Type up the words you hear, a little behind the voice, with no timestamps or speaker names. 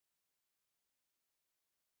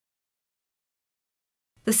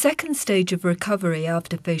The second stage of recovery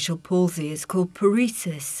after facial palsy is called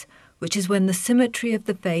paresis, which is when the symmetry of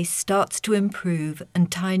the face starts to improve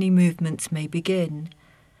and tiny movements may begin.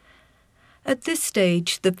 At this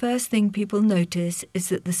stage, the first thing people notice is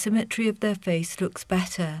that the symmetry of their face looks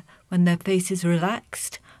better when their face is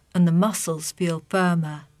relaxed and the muscles feel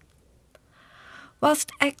firmer.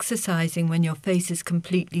 Whilst exercising when your face is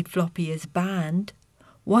completely floppy is banned,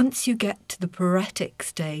 once you get to the paretic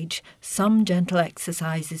stage, some gentle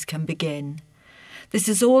exercises can begin. This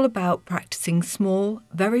is all about practicing small,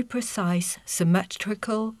 very precise,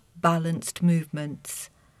 symmetrical, balanced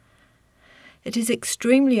movements. It is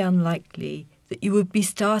extremely unlikely that you would be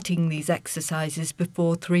starting these exercises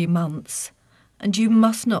before 3 months, and you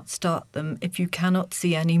must not start them if you cannot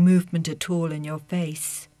see any movement at all in your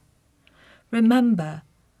face. Remember,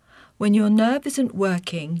 when your nerve isn't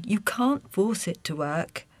working, you can't force it to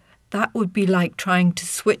work. That would be like trying to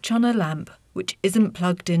switch on a lamp which isn't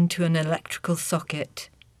plugged into an electrical socket.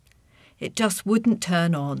 It just wouldn't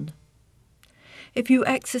turn on. If you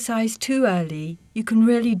exercise too early, you can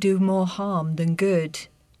really do more harm than good.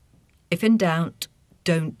 If in doubt,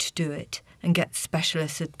 don't do it and get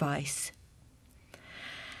specialist advice.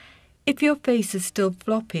 If your face is still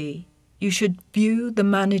floppy, you should view the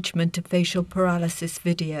management of facial paralysis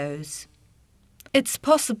videos. It's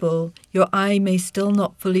possible your eye may still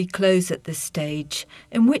not fully close at this stage,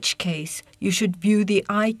 in which case you should view the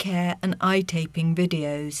eye care and eye taping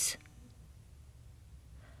videos.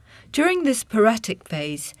 During this paretic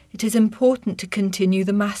phase, it is important to continue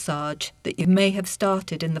the massage that you may have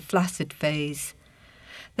started in the flaccid phase.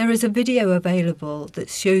 There is a video available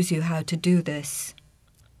that shows you how to do this.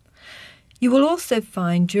 You will also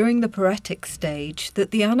find during the paretic stage that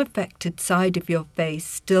the unaffected side of your face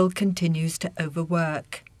still continues to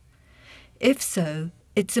overwork. If so,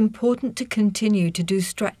 it's important to continue to do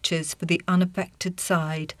stretches for the unaffected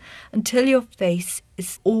side until your face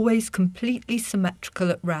is always completely symmetrical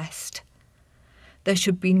at rest. There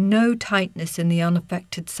should be no tightness in the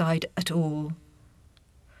unaffected side at all.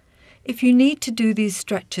 If you need to do these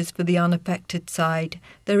stretches for the unaffected side,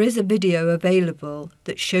 there is a video available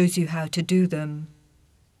that shows you how to do them.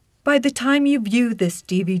 By the time you view this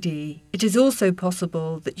DVD, it is also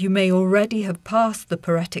possible that you may already have passed the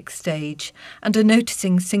paretic stage and are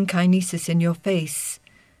noticing synkinesis in your face.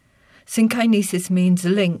 Synkinesis means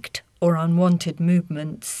linked or unwanted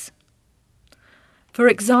movements. For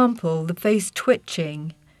example, the face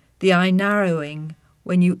twitching, the eye narrowing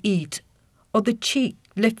when you eat, or the cheek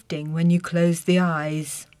lifting when you close the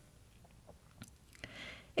eyes.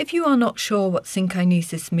 If you are not sure what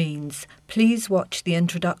synkinesis means, please watch the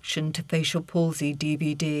Introduction to Facial Palsy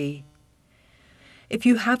DVD. If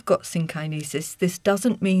you have got synkinesis, this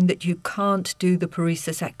doesn't mean that you can't do the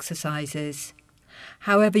paresis exercises.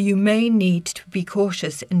 However, you may need to be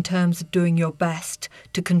cautious in terms of doing your best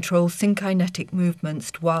to control synkinetic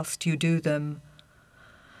movements whilst you do them.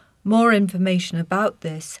 More information about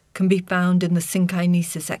this can be found in the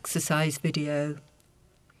synkinesis exercise video.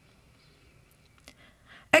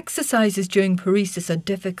 Exercises during paresis are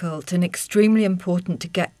difficult and extremely important to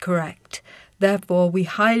get correct. Therefore, we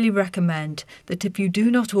highly recommend that if you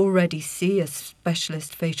do not already see a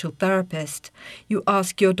specialist facial therapist, you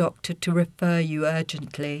ask your doctor to refer you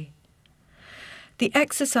urgently. The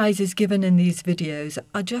exercises given in these videos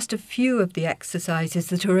are just a few of the exercises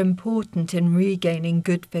that are important in regaining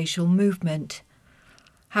good facial movement.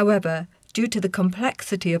 However, due to the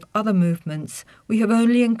complexity of other movements, we have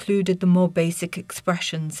only included the more basic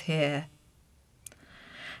expressions here.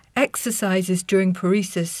 Exercises during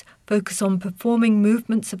paresis focus on performing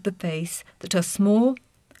movements of the face that are small,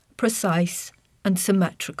 precise, and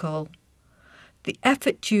symmetrical. The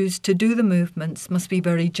effort used to do the movements must be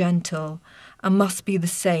very gentle and must be the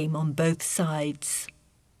same on both sides.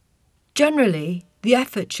 Generally, the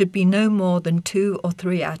effort should be no more than 2 or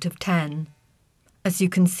 3 out of 10. As you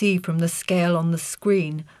can see from the scale on the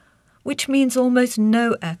screen, which means almost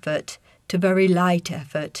no effort to very light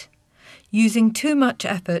effort. Using too much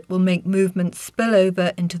effort will make movements spill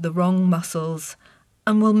over into the wrong muscles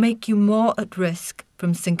and will make you more at risk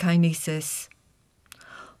from synkinesis.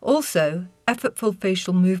 Also, effortful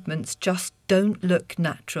facial movements just don't look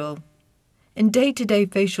natural. In day-to-day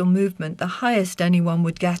facial movement, the highest anyone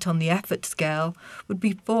would get on the effort scale would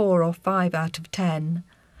be 4 or 5 out of 10.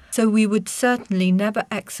 So we would certainly never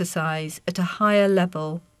exercise at a higher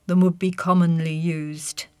level than would be commonly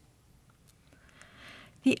used.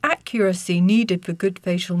 The accuracy needed for good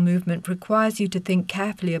facial movement requires you to think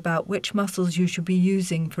carefully about which muscles you should be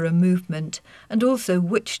using for a movement and also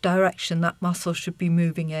which direction that muscle should be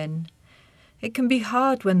moving in. It can be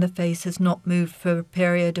hard when the face has not moved for a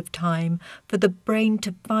period of time for the brain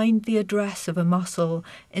to find the address of a muscle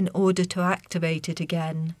in order to activate it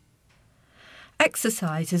again.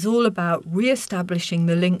 Exercise is all about re-establishing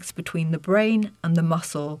the links between the brain and the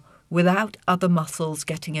muscle without other muscles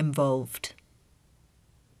getting involved.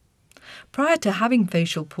 Prior to having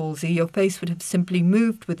facial palsy, your face would have simply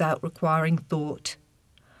moved without requiring thought.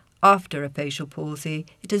 After a facial palsy,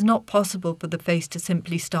 it is not possible for the face to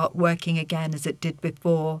simply start working again as it did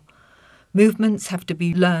before. Movements have to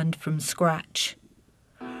be learned from scratch.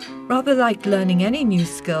 Rather like learning any new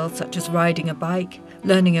skill, such as riding a bike,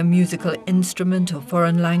 learning a musical instrument or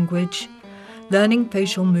foreign language, learning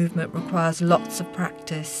facial movement requires lots of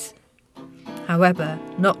practice. However,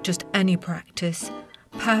 not just any practice.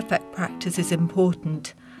 Perfect practice is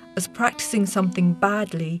important, as practicing something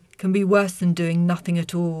badly can be worse than doing nothing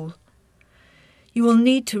at all. You will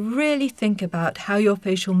need to really think about how your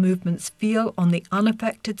facial movements feel on the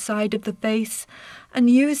unaffected side of the face and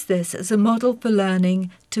use this as a model for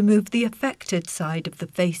learning to move the affected side of the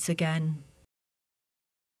face again.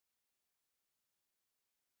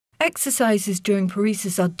 Exercises during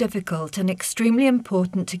paresis are difficult and extremely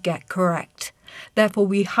important to get correct. Therefore,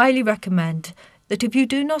 we highly recommend that if you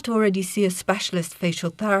do not already see a specialist facial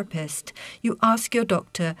therapist, you ask your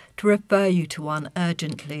doctor to refer you to one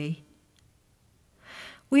urgently.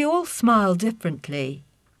 We all smile differently.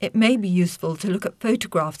 It may be useful to look at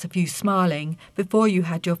photographs of you smiling before you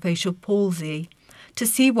had your facial palsy to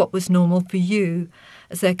see what was normal for you,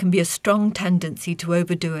 as there can be a strong tendency to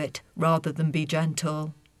overdo it rather than be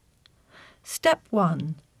gentle. Step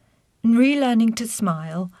 1. In relearning to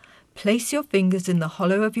smile, place your fingers in the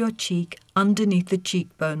hollow of your cheek underneath the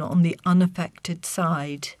cheekbone on the unaffected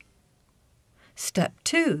side. Step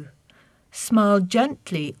 2. Smile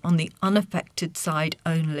gently on the unaffected side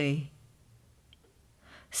only.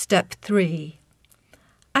 Step 3.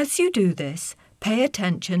 As you do this, pay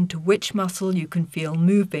attention to which muscle you can feel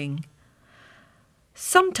moving.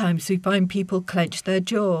 Sometimes we find people clench their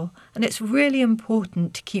jaw, and it's really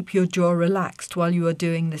important to keep your jaw relaxed while you are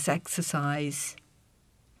doing this exercise.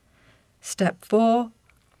 Step 4.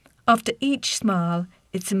 After each smile,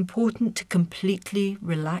 it's important to completely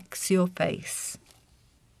relax your face.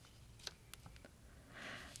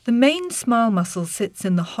 The main smile muscle sits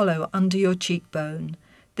in the hollow under your cheekbone.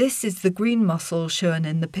 This is the green muscle shown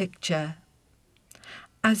in the picture.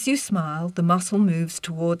 As you smile, the muscle moves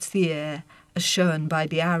towards the ear, as shown by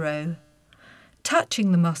the arrow.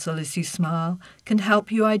 Touching the muscle as you smile can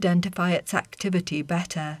help you identify its activity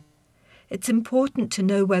better. It's important to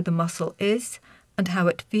know where the muscle is and how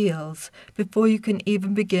it feels before you can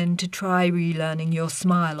even begin to try relearning your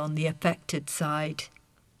smile on the affected side.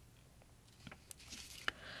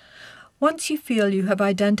 Once you feel you have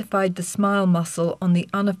identified the smile muscle on the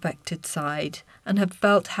unaffected side and have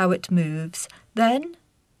felt how it moves, then,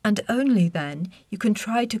 and only then, you can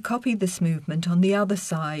try to copy this movement on the other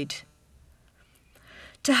side.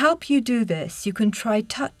 To help you do this, you can try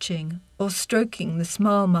touching or stroking the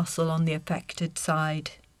smile muscle on the affected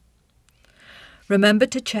side. Remember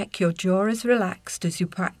to check your jaw is relaxed as you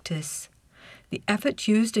practice. The effort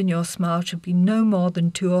used in your smile should be no more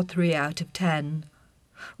than 2 or 3 out of 10.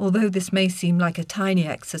 Although this may seem like a tiny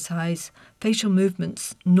exercise, facial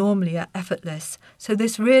movements normally are effortless, so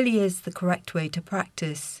this really is the correct way to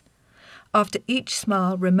practice. After each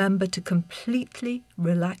smile, remember to completely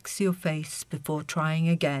relax your face before trying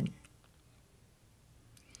again.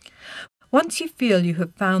 Once you feel you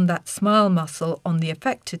have found that smile muscle on the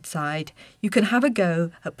affected side, you can have a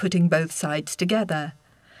go at putting both sides together.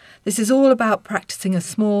 This is all about practicing a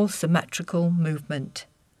small, symmetrical movement.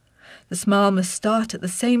 The smile must start at the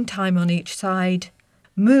same time on each side,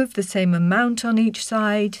 move the same amount on each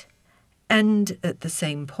side, end at the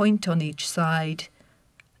same point on each side,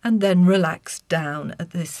 and then relax down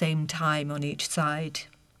at the same time on each side.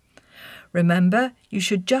 Remember, you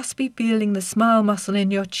should just be feeling the smile muscle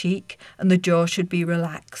in your cheek and the jaw should be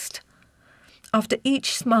relaxed. After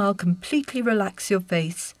each smile, completely relax your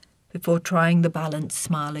face before trying the balanced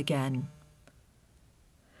smile again.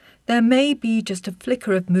 There may be just a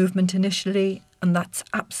flicker of movement initially, and that's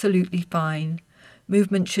absolutely fine.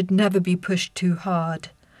 Movement should never be pushed too hard.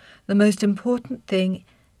 The most important thing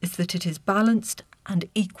is that it is balanced and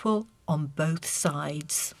equal on both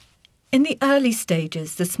sides. In the early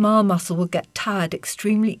stages, the smile muscle will get tired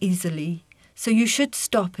extremely easily, so you should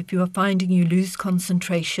stop if you are finding you lose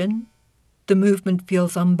concentration, the movement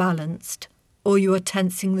feels unbalanced, or you are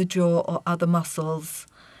tensing the jaw or other muscles.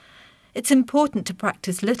 It's important to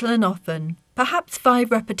practice little and often, perhaps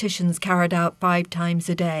 5 repetitions carried out 5 times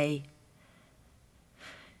a day.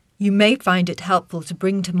 You may find it helpful to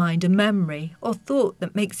bring to mind a memory or thought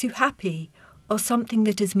that makes you happy, or something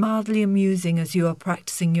that is mildly amusing as you are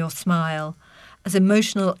practicing your smile, as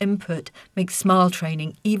emotional input makes smile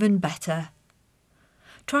training even better.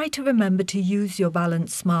 Try to remember to use your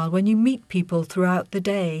balanced smile when you meet people throughout the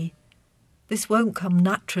day. This won't come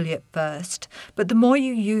naturally at first, but the more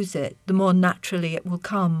you use it, the more naturally it will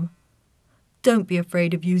come. Don't be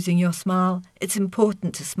afraid of using your smile. It's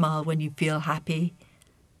important to smile when you feel happy.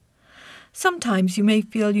 Sometimes you may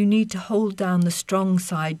feel you need to hold down the strong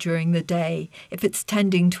side during the day if it's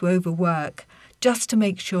tending to overwork, just to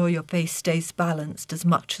make sure your face stays balanced as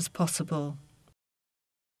much as possible.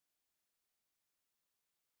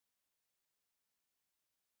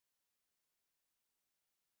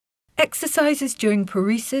 Exercises during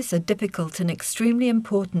paresis are difficult and extremely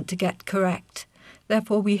important to get correct.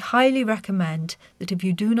 Therefore, we highly recommend that if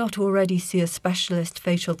you do not already see a specialist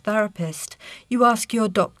facial therapist, you ask your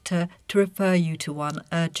doctor to refer you to one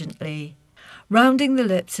urgently. Rounding the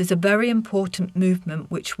lips is a very important movement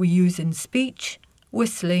which we use in speech,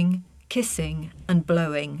 whistling, kissing, and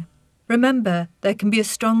blowing. Remember, there can be a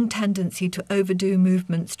strong tendency to overdo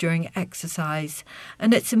movements during exercise,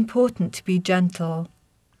 and it's important to be gentle.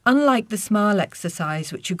 Unlike the smile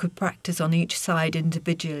exercise, which you could practice on each side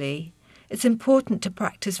individually, it's important to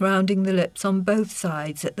practice rounding the lips on both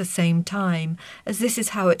sides at the same time, as this is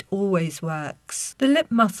how it always works. The lip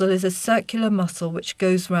muscle is a circular muscle which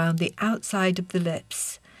goes round the outside of the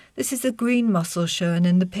lips. This is the green muscle shown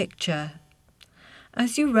in the picture.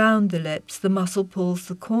 As you round the lips, the muscle pulls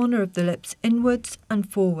the corner of the lips inwards and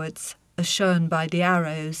forwards, as shown by the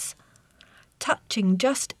arrows. Touching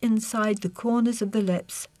just inside the corners of the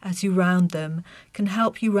lips as you round them can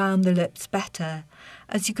help you round the lips better,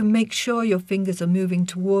 as you can make sure your fingers are moving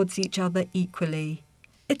towards each other equally.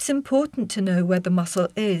 It's important to know where the muscle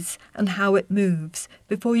is and how it moves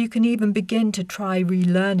before you can even begin to try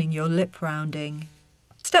relearning your lip rounding.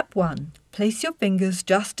 Step 1. Place your fingers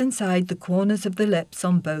just inside the corners of the lips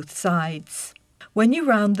on both sides. When you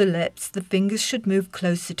round the lips, the fingers should move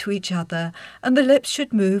closer to each other and the lips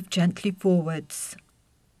should move gently forwards.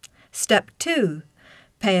 Step 2.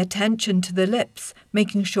 Pay attention to the lips,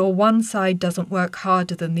 making sure one side doesn't work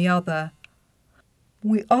harder than the other.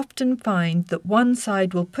 We often find that one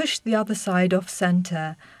side will push the other side off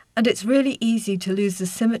centre, and it's really easy to lose the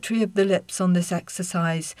symmetry of the lips on this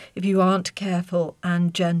exercise if you aren't careful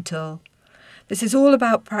and gentle. This is all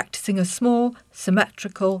about practicing a small,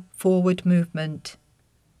 symmetrical forward movement.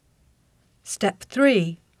 Step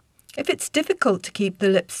 3. If it's difficult to keep the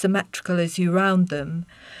lips symmetrical as you round them,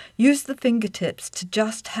 use the fingertips to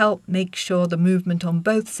just help make sure the movement on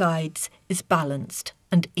both sides is balanced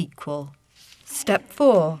and equal. Step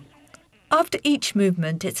 4. After each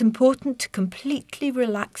movement, it's important to completely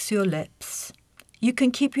relax your lips. You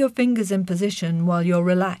can keep your fingers in position while you're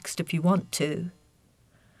relaxed if you want to.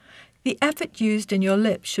 The effort used in your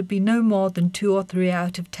lips should be no more than 2 or 3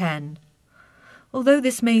 out of 10. Although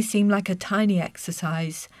this may seem like a tiny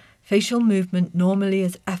exercise, facial movement normally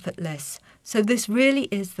is effortless, so this really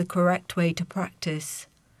is the correct way to practice.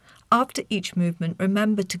 After each movement,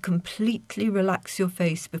 remember to completely relax your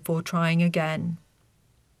face before trying again.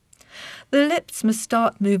 The lips must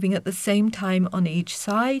start moving at the same time on each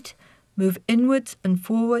side, move inwards and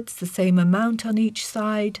forwards the same amount on each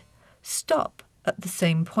side, stop at the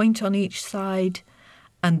same point on each side,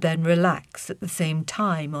 and then relax at the same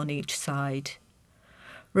time on each side.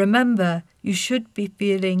 Remember, you should be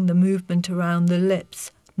feeling the movement around the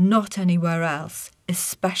lips, not anywhere else,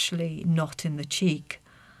 especially not in the cheek.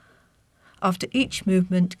 After each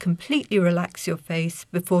movement, completely relax your face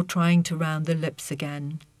before trying to round the lips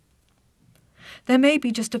again. There may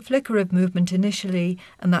be just a flicker of movement initially,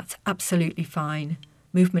 and that's absolutely fine.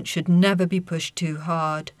 Movement should never be pushed too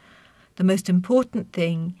hard. The most important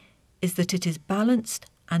thing is that it is balanced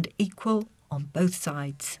and equal on both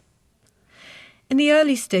sides. In the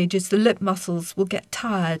early stages, the lip muscles will get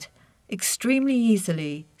tired extremely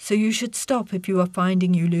easily, so you should stop if you are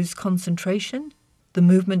finding you lose concentration, the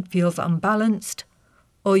movement feels unbalanced,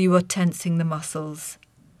 or you are tensing the muscles.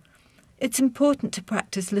 It's important to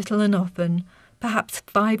practice little and often, perhaps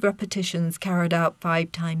 5 repetitions carried out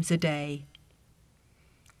 5 times a day.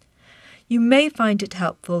 You may find it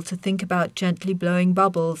helpful to think about gently blowing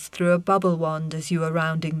bubbles through a bubble wand as you are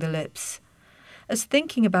rounding the lips, as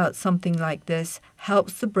thinking about something like this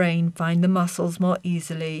helps the brain find the muscles more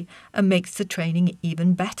easily and makes the training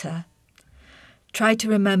even better. Try to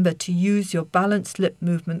remember to use your balanced lip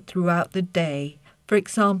movement throughout the day, for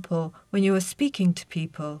example, when you are speaking to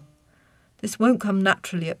people. This won't come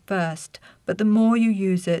naturally at first, but the more you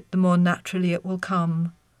use it, the more naturally it will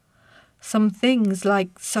come. Some things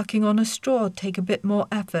like sucking on a straw take a bit more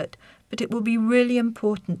effort, but it will be really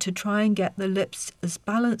important to try and get the lips as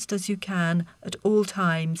balanced as you can at all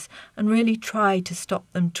times and really try to stop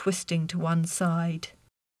them twisting to one side.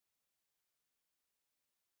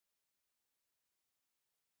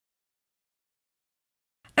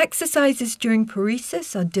 Exercises during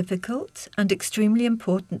paresis are difficult and extremely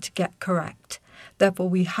important to get correct. Therefore,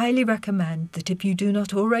 we highly recommend that if you do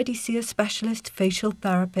not already see a specialist facial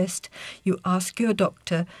therapist, you ask your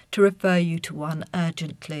doctor to refer you to one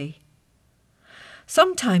urgently.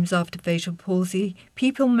 Sometimes after facial palsy,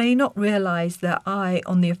 people may not realise their eye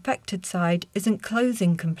on the affected side isn't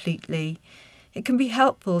closing completely. It can be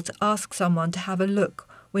helpful to ask someone to have a look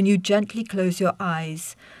when you gently close your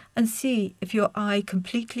eyes and see if your eye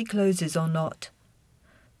completely closes or not.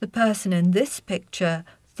 The person in this picture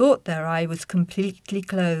thought their eye was completely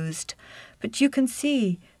closed, but you can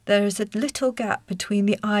see there is a little gap between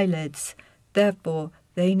the eyelids. Therefore,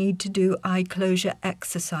 they need to do eye closure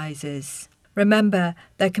exercises. Remember,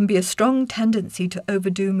 there can be a strong tendency to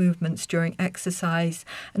overdo movements during exercise,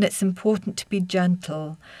 and it's important to be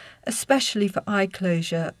gentle, especially for eye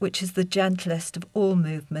closure, which is the gentlest of all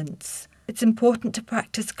movements. It's important to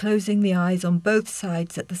practice closing the eyes on both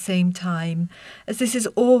sides at the same time, as this is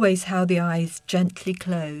always how the eyes gently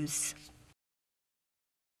close.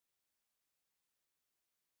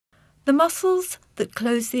 The muscles that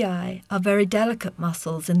close the eye are very delicate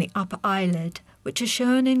muscles in the upper eyelid, which are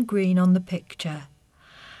shown in green on the picture.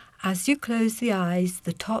 As you close the eyes,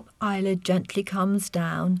 the top eyelid gently comes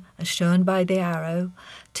down, as shown by the arrow,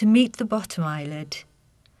 to meet the bottom eyelid.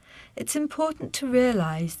 It's important to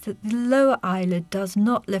realise that the lower eyelid does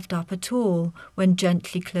not lift up at all when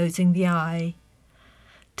gently closing the eye.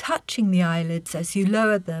 Touching the eyelids as you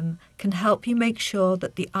lower them can help you make sure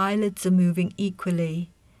that the eyelids are moving equally.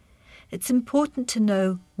 It's important to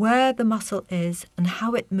know where the muscle is and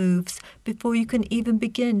how it moves before you can even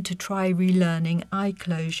begin to try relearning eye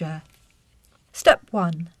closure. Step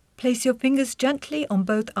 1. Place your fingers gently on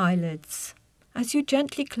both eyelids. As you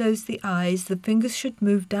gently close the eyes, the fingers should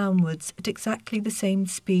move downwards at exactly the same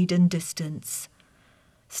speed and distance.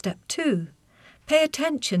 Step 2. Pay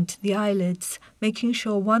attention to the eyelids, making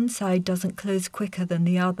sure one side doesn't close quicker than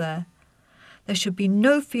the other. There should be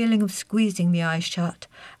no feeling of squeezing the eyes shut,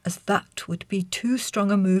 as that would be too strong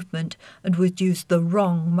a movement and would use the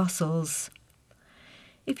wrong muscles.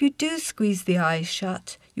 If you do squeeze the eyes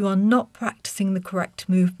shut, you are not practicing the correct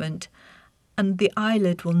movement, and the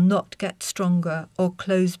eyelid will not get stronger or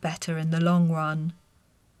close better in the long run.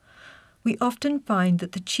 We often find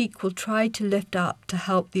that the cheek will try to lift up to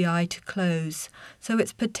help the eye to close, so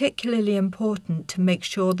it's particularly important to make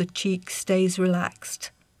sure the cheek stays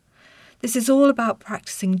relaxed. This is all about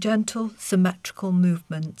practicing gentle, symmetrical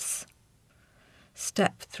movements.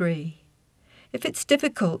 Step 3. If it's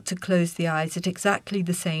difficult to close the eyes at exactly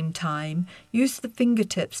the same time, use the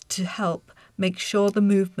fingertips to help make sure the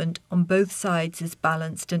movement on both sides is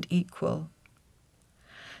balanced and equal.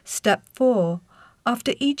 Step 4.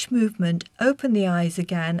 After each movement, open the eyes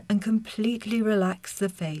again and completely relax the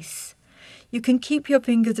face. You can keep your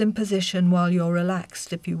fingers in position while you're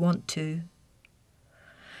relaxed if you want to.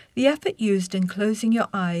 The effort used in closing your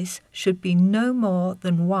eyes should be no more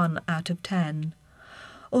than 1 out of 10.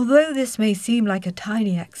 Although this may seem like a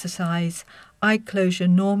tiny exercise, eye closure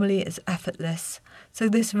normally is effortless, so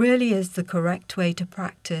this really is the correct way to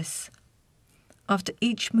practice. After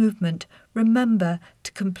each movement, remember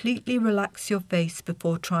to completely relax your face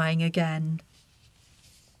before trying again.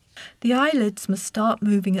 The eyelids must start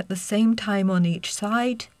moving at the same time on each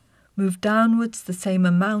side, move downwards the same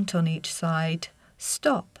amount on each side,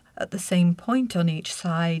 stop at the same point on each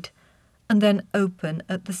side, and then open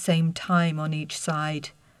at the same time on each side.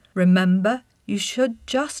 Remember, you should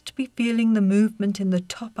just be feeling the movement in the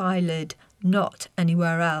top eyelid, not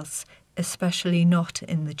anywhere else, especially not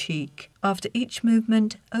in the cheek. After each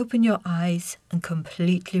movement, open your eyes and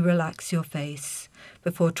completely relax your face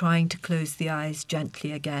before trying to close the eyes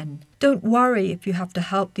gently again. Don't worry if you have to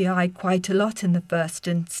help the eye quite a lot in the first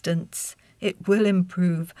instance. It will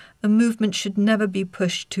improve. The movement should never be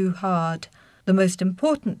pushed too hard. The most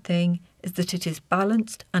important thing is that it is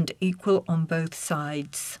balanced and equal on both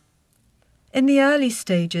sides. In the early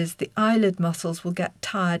stages, the eyelid muscles will get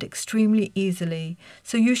tired extremely easily,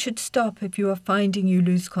 so you should stop if you are finding you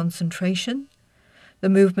lose concentration, the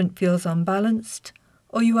movement feels unbalanced,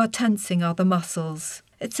 or you are tensing other muscles.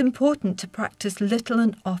 It's important to practice little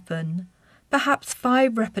and often, perhaps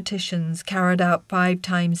 5 repetitions carried out 5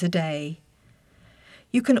 times a day.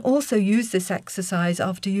 You can also use this exercise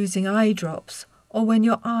after using eye drops or when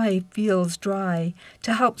your eye feels dry,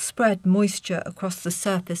 to help spread moisture across the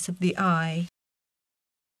surface of the eye.